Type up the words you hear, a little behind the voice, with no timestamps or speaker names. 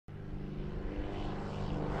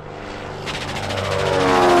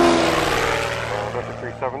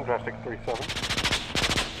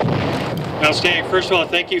Outstanding. First of all,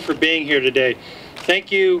 thank you for being here today.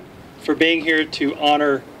 Thank you for being here to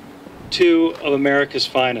honor two of America's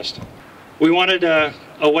finest. We wanted a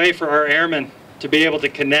way for our airmen to be able to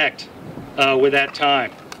connect with that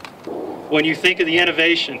time. When you think of the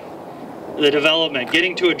innovation, the development,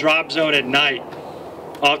 getting to a drop zone at night,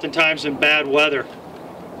 oftentimes in bad weather,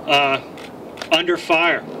 under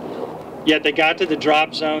fire, yet they got to the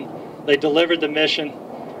drop zone, they delivered the mission,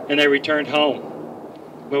 and they returned home.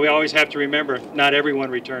 But we always have to remember, not everyone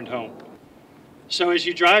returned home. So as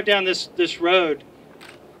you drive down this road,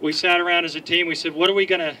 we sat around as a team, we said, what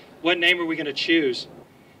name are we gonna choose?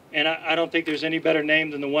 And I don't think there's any better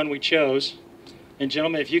name than the one we chose. And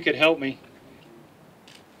gentlemen, if you could help me,